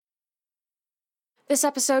This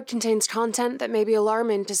episode contains content that may be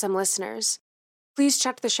alarming to some listeners. Please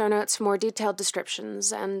check the show notes for more detailed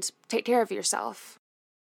descriptions, and take care of yourself.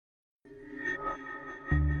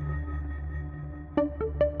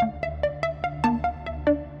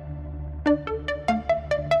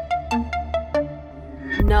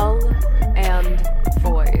 Null and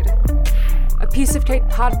Void, a Piece of Cake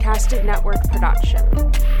Podcasting Network production.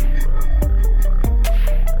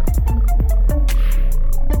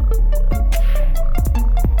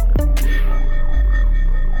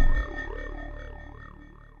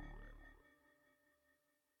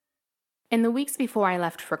 In the weeks before I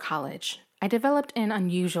left for college, I developed an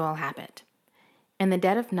unusual habit. In the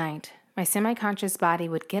dead of night, my semi-conscious body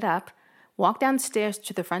would get up, walk downstairs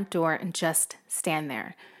to the front door, and just stand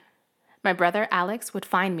there. My brother Alex would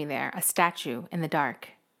find me there, a statue in the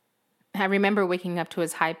dark. I remember waking up to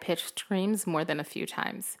his high-pitched screams more than a few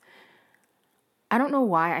times. I don't know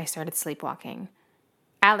why I started sleepwalking.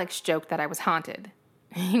 Alex joked that I was haunted.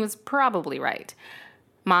 He was probably right.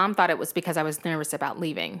 Mom thought it was because I was nervous about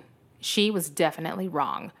leaving. She was definitely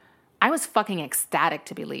wrong. I was fucking ecstatic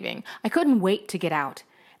to be leaving. I couldn't wait to get out.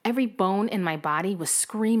 Every bone in my body was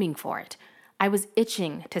screaming for it. I was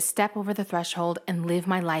itching to step over the threshold and live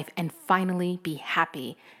my life and finally be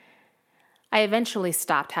happy. I eventually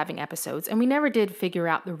stopped having episodes, and we never did figure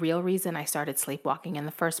out the real reason I started sleepwalking in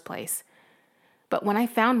the first place. But when I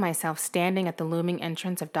found myself standing at the looming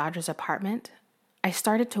entrance of Dodger's apartment, I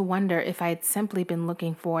started to wonder if I had simply been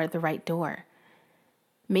looking for the right door.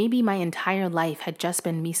 Maybe my entire life had just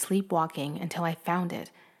been me sleepwalking until I found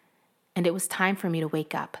it, and it was time for me to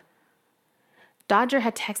wake up. Dodger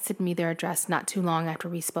had texted me their address not too long after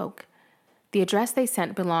we spoke. The address they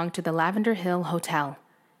sent belonged to the Lavender Hill Hotel.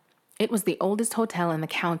 It was the oldest hotel in the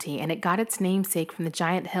county, and it got its namesake from the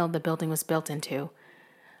giant hill the building was built into.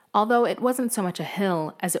 Although it wasn't so much a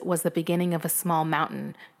hill as it was the beginning of a small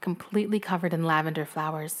mountain, completely covered in lavender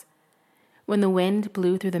flowers. When the wind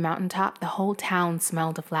blew through the mountaintop, the whole town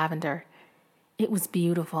smelled of lavender. It was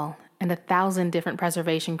beautiful, and 1,000 different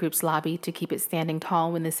preservation groups lobbied to keep it standing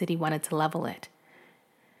tall when the city wanted to level it.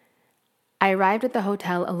 I arrived at the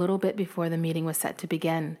hotel a little bit before the meeting was set to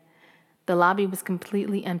begin. The lobby was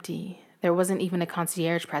completely empty. There wasn't even a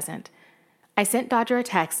concierge present. I sent Dodger a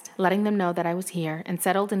text, letting them know that I was here, and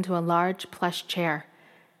settled into a large plush chair.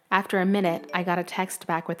 After a minute, I got a text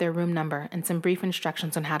back with their room number and some brief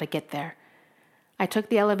instructions on how to get there. I took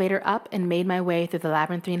the elevator up and made my way through the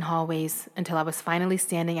labyrinthine hallways until I was finally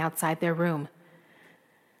standing outside their room.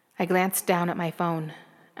 I glanced down at my phone.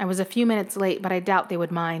 I was a few minutes late, but I doubt they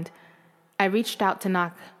would mind. I reached out to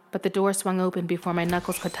knock, but the door swung open before my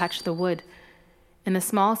knuckles could touch the wood. In the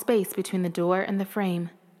small space between the door and the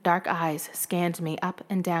frame, dark eyes scanned me up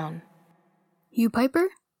and down. You Piper?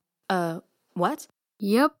 What?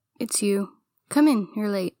 Yep, it's you. Come in, you're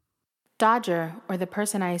late. Dodger, or the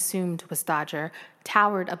person I assumed was Dodger,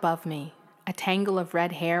 towered above me, a tangle of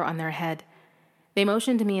red hair on their head. They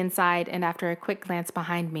motioned me inside, and after a quick glance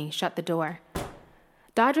behind me, shut the door.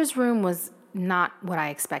 Dodger's room was not what I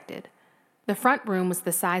expected. The front room was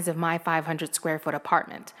the size of my 500-square-foot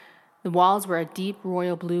apartment. The walls were a deep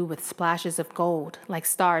royal blue with splashes of gold, like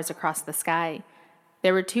stars across the sky.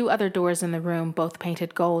 There were 2 other doors in the room, both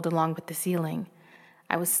painted gold along with the ceiling.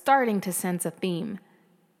 I was starting to sense a theme.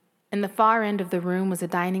 In the far end of the room was a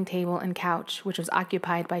dining table and couch, which was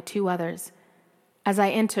occupied by 2 others. As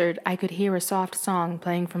I entered, I could hear a soft song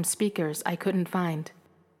playing from speakers I couldn't find.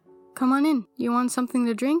 Come on in. You want something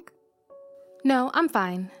to drink? No, I'm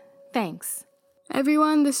fine. Thanks.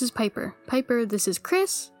 Everyone, this is Piper. Piper, this is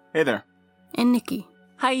Chris. Hey there. And Nikki.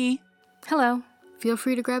 Hi. Hello. Feel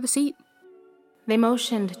free to grab a seat. They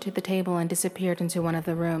motioned to the table and disappeared into one of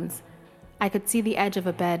the rooms. I could see the edge of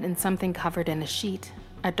a bed and something covered in a sheet.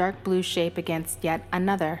 A dark blue shape against yet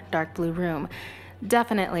another dark blue room.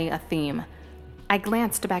 Definitely a theme. I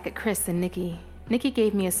glanced back at Chris and Nikki. Nikki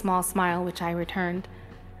gave me a small smile, which I returned.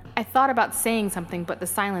 I thought about saying something, but the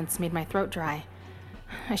silence made my throat dry.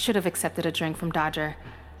 I should have accepted a drink from Dodger.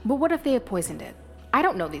 But what if they had poisoned it? I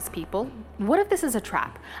don't know these people. What if this is a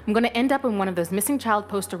trap? I'm going to end up in one of those missing child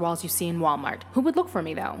poster walls you see in Walmart. Who would look for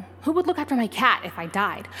me, though? Who would look after my cat if I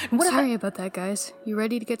died? Sorry about that, guys. You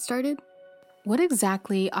ready to get started? What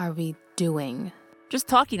exactly are we doing? Just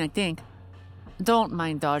talking, I think. Don't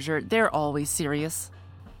mind Dodger. They're always serious.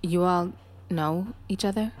 You all know each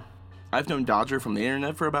other? I've known Dodger from the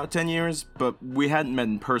internet for about 10 years, but we hadn't met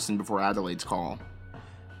in person before Adelaide's call.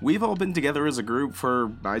 We've all been together as a group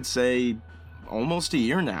for, I'd say, almost a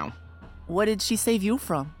year now. What did she save you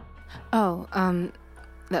from? Oh,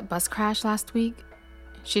 that bus crash last week.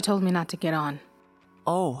 She told me not to get on.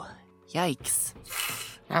 Oh, yikes.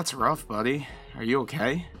 That's rough, buddy. Are you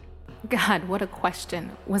okay? God, what a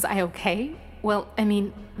question. Was I okay? Well, I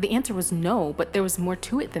mean, the answer was no, but there was more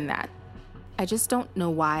to it than that. I just don't know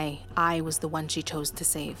why I was the one she chose to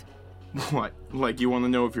save. What? Like you want to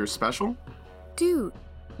know if you're special? Dude,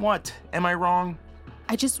 What? Am I wrong?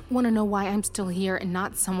 I just want to know why I'm still here and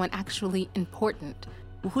not someone actually important.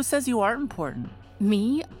 Who says you are important?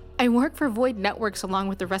 Me? I work for Void Networks along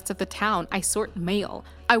with the rest of the town. I sort mail.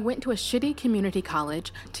 I went to a shitty community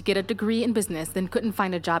college to get a degree in business, then couldn't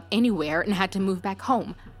find a job anywhere and had to move back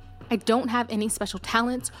home. I don't have any special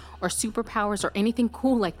talents or superpowers or anything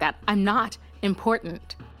cool like that. I'm not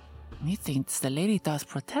important. Methinks the lady does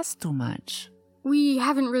protest too much. we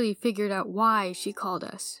haven't really figured out why she called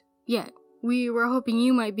us yet. We were hoping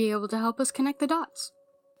you might be able to help us connect the dots.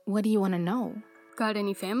 What do you want to know? Got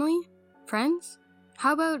any family? Friends?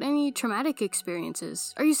 How about any traumatic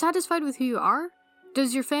experiences? Are you satisfied with who you are?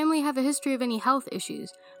 Does your family have a history of any health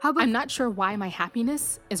issues? How about... I'm not sure why my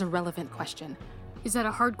happiness is a relevant question. Is that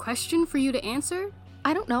a hard question for you to answer?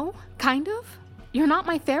 I don't know. Kind of. You're not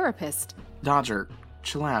my therapist. Dodger,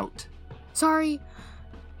 chill out. Sorry.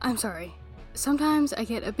 I'm sorry. Sometimes I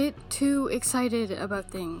get a bit too excited about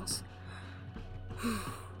things.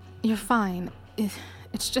 You're fine.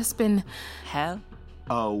 It's just been Hell?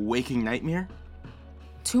 A waking nightmare?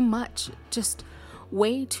 too much. Just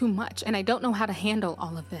way too much. And I don't know how to handle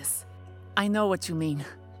all of this. I know what you mean.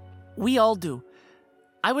 We all do.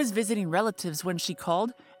 I was visiting relatives when she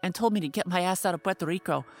called and told me to get my ass out of Puerto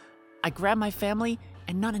Rico. I grabbed my family,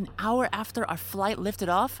 and not an hour after our flight lifted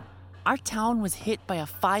off, our town was hit by a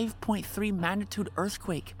 5.3 magnitude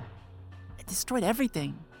earthquake. It destroyed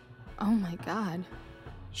everything. Oh my God.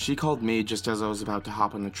 She called me just as I was about to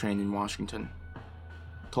hop on the train in Washington.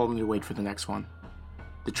 Told me to wait for the next one.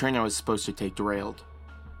 The train I was supposed to take derailed.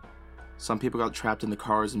 Some people got trapped in the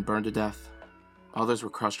cars and burned to death. Others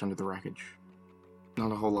were crushed under the wreckage.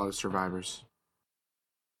 Not a whole lot of survivors.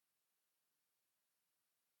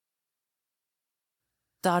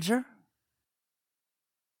 Dodger?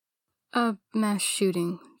 A mass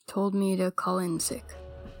shooting told me to call in sick.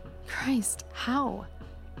 Christ, how?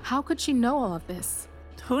 How could she know all of this?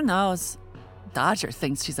 Who knows? Dodger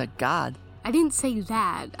thinks she's a god. I didn't say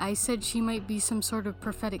that. I said she might be some sort of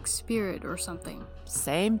prophetic spirit or something.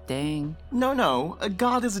 Same thing. No, a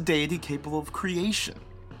god is a deity capable of creation.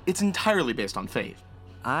 It's entirely based on faith.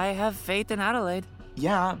 I have faith in Adelaide.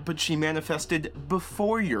 Yeah, but she manifested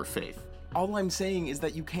before your faith. All I'm saying is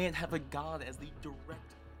that you can't have a god as the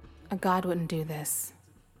direct... A god wouldn't do this.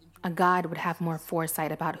 A god would have more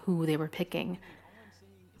foresight about who they were picking.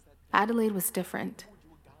 Adelaide was different.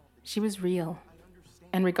 She was real.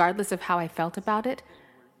 And regardless of how I felt about it,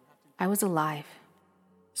 I was alive.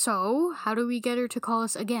 So, how do we get her to call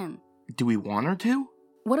us again? Do we want her to?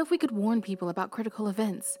 What if we could warn people about critical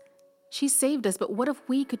events? She saved us, but what if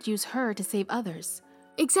we could use her to save others?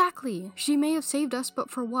 Exactly. She may have saved us, but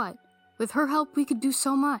for what? With her help, we could do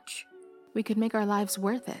so much. We could make our lives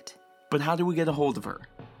worth it. But how do we get a hold of her?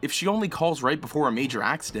 If she only calls right before a major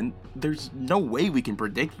accident, there's no way we can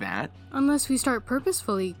predict that. Unless we start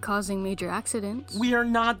purposefully causing major accidents. We are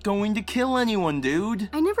not going to kill anyone, dude.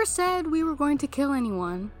 I never said we were going to kill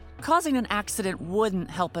anyone. Causing an accident wouldn't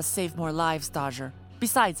help us save more lives, Dodger.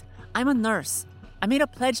 Besides, I'm a nurse. I made a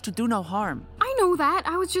pledge to do no harm. I know that.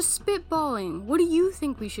 I was just spitballing. What do you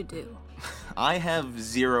think we should do? I have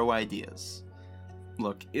zero ideas.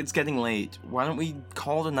 Look, it's getting late. Why don't we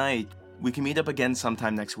call tonight? We can meet up again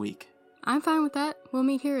sometime next week. I'm fine with that. We'll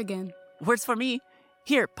meet here again. Works for me.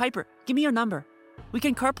 Here, Piper, give me your number. We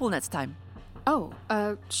can carpool next time. Oh,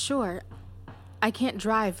 sure. I can't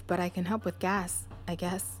drive, but I can help with gas, I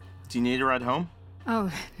guess. Do you need a ride home?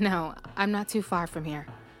 Oh, no, I'm not too far from here.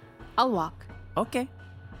 I'll walk. Okay,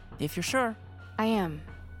 if you're sure. I am.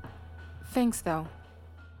 Thanks, though.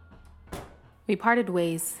 We parted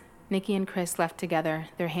ways. Nikki and Chris left together,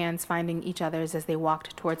 their hands finding each other's as they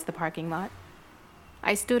walked towards the parking lot.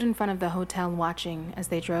 I stood in front of the hotel watching as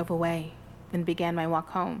they drove away, then began my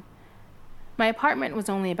walk home. My apartment was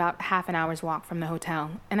only about half an hour's walk from the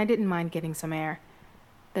hotel, and I didn't mind getting some air.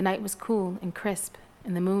 The night was cool and crisp,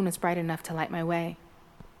 and the moon was bright enough to light my way.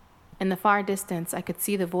 In the far distance, I could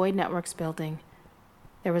see the Void Networks building.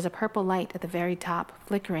 There was a purple light at the very top,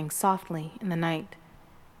 flickering softly in the night.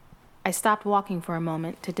 I stopped walking for a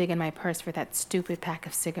moment to dig in my purse for that stupid pack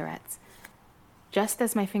of cigarettes. Just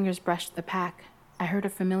as my fingers brushed the pack, I heard a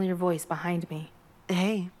familiar voice behind me.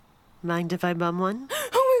 Hey, mind if I bum one?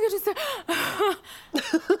 Oh my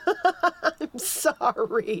I'm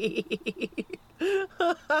sorry.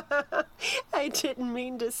 I didn't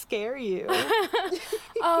mean to scare you.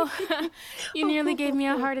 Oh, you nearly gave me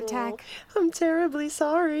a heart attack. I'm terribly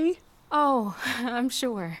sorry. Oh, I'm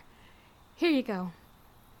sure. Here you go.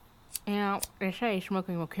 You know, they say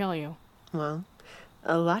smoking will kill you. Well,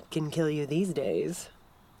 a lot can kill you these days.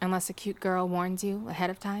 Unless a cute girl warns you ahead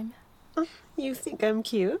of time. You think I'm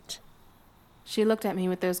cute? She looked at me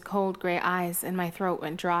with those cold gray eyes and my throat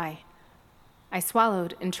went dry. I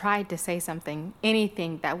swallowed and tried to say something,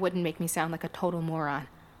 anything that wouldn't make me sound like a total moron.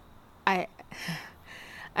 I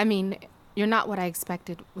mean, you're not what I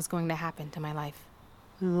expected was going to happen to my life.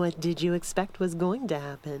 What did you expect was going to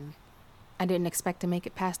happen? I didn't expect to make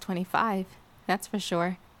it past 25, that's for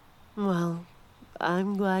sure. Well,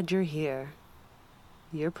 I'm glad you're here.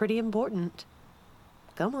 You're pretty important.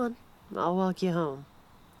 Come on, I'll walk you home.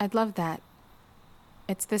 I'd love that.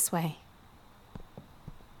 It's this way.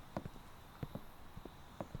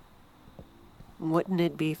 Wouldn't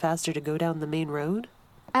it be faster to go down the main road?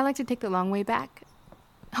 I like to take the long way back.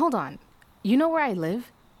 Hold on. You know where I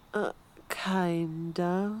live? Kind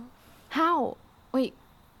of. How? Wait,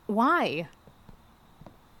 why?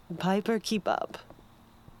 Piper, keep up.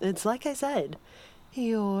 It's like I said,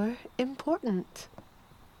 you're important.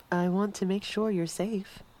 I want to make sure you're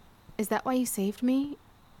safe. Is that why you saved me?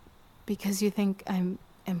 Because you think I'm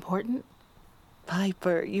important?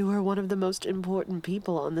 Piper, you are one of the most important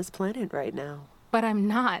people on this planet right now. But I'm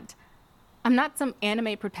not. I'm not some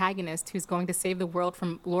anime protagonist who's going to save the world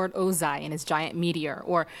from Lord Ozai and his giant meteor,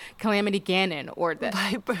 or Calamity Ganon, or the...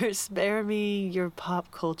 Piper, spare me your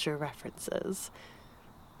pop culture references.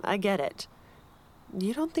 I get it.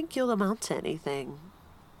 You don't think you'll amount to anything.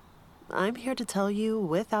 I'm here to tell you,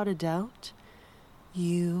 without a doubt,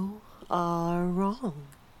 you are wrong.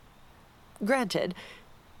 Granted,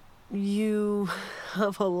 you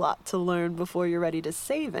have a lot to learn before you're ready to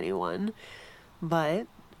save anyone, but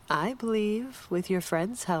I believe with your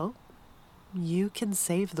friend's help, you can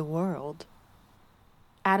save the world.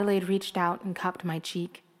 Adelaide reached out and cupped my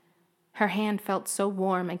cheek. Her hand felt so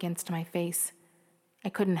warm against my face. I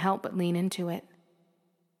couldn't help but lean into it.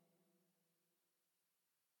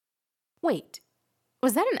 Wait,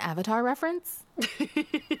 was that an Avatar reference?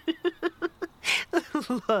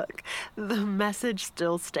 Look, the message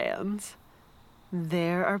still stands.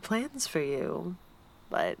 There are plans for you,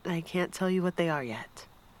 but I can't tell you what they are yet.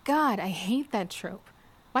 God, I hate that trope.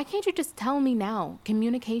 Why can't you just tell me now?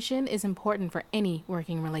 Communication is important for any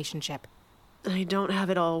working relationship. I don't have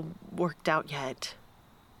it all worked out yet.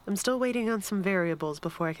 I'm still waiting on some variables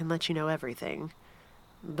before I can let you know everything.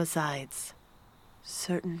 Besides,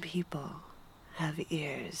 certain people have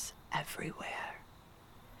ears everywhere,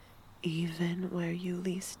 even where you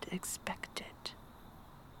least expect it.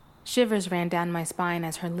 Shivers ran down my spine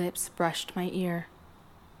as her lips brushed my ear.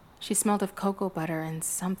 She smelled of cocoa butter and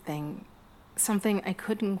something I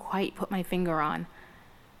couldn't quite put my finger on.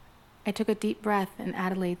 I took a deep breath and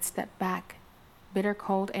Adelaide stepped back, bitter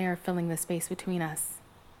cold air filling the space between us.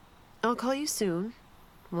 I'll call you soon,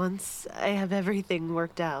 once I have everything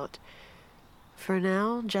worked out. For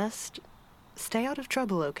now, just stay out of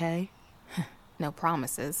trouble, okay? No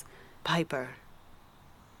promises. Piper,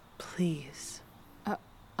 please.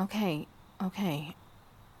 Okay.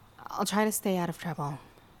 I'll try to stay out of trouble.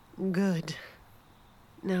 Good.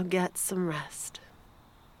 Now get some rest.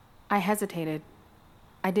 I hesitated.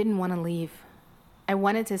 I didn't want to leave. I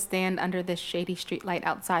wanted to stand under this shady streetlight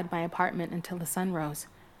outside my apartment until the sun rose.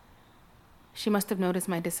 She must have noticed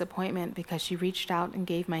my disappointment because she reached out and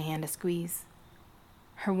gave my hand a squeeze.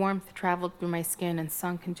 Her warmth traveled through my skin and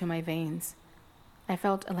sunk into my veins. I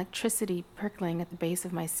felt electricity prickling at the base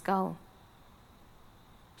of my skull.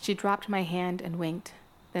 She dropped my hand and winked,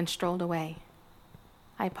 then strolled away.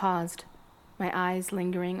 I paused, my eyes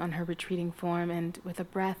lingering on her retreating form, and with a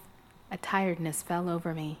breath, a tiredness fell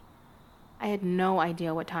over me. I had no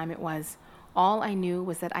idea what time it was. All I knew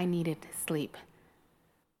was that I needed sleep.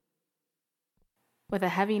 With a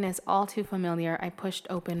heaviness all too familiar, I pushed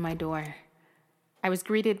open my door. I was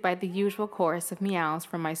greeted by the usual chorus of meows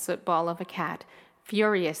from my soot ball of a cat,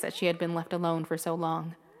 furious that she had been left alone for so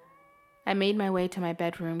long. I made my way to my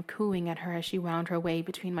bedroom, cooing at her as she wound her way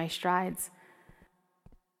between my strides.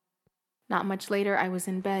 Not much later, I was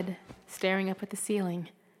in bed, staring up at the ceiling.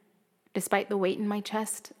 Despite the weight in my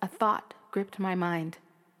chest, a thought gripped my mind.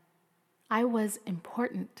 I was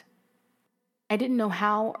important. I didn't know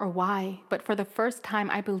how or why, but for the first time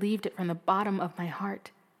I believed it from the bottom of my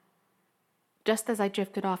heart. Just as I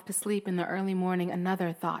drifted off to sleep in the early morning,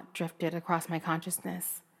 another thought drifted across my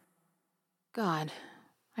consciousness. God,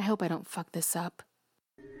 I hope I don't fuck this up.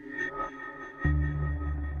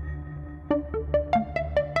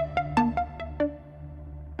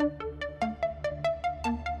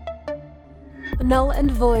 Null and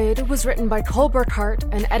Void was written by Cole Burkhart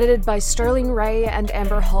and edited by Sterling Ray and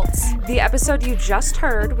Amber Holtz. The episode you just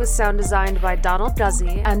heard was sound designed by Donald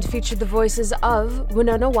Guzzi and featured the voices of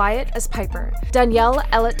Winona Wyatt as Piper, Danielle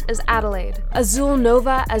Ellett as Adelaide, Azul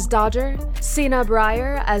Nova as Dodger, Sina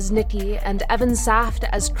Breyer as Nikki, and Evan Saft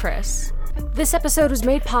as Chris. This episode was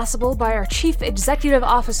made possible by our Chief Executive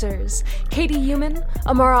Officers, Katie Human,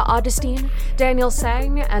 Amara Augustine, Daniel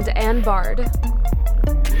Sang, and Ann Bard.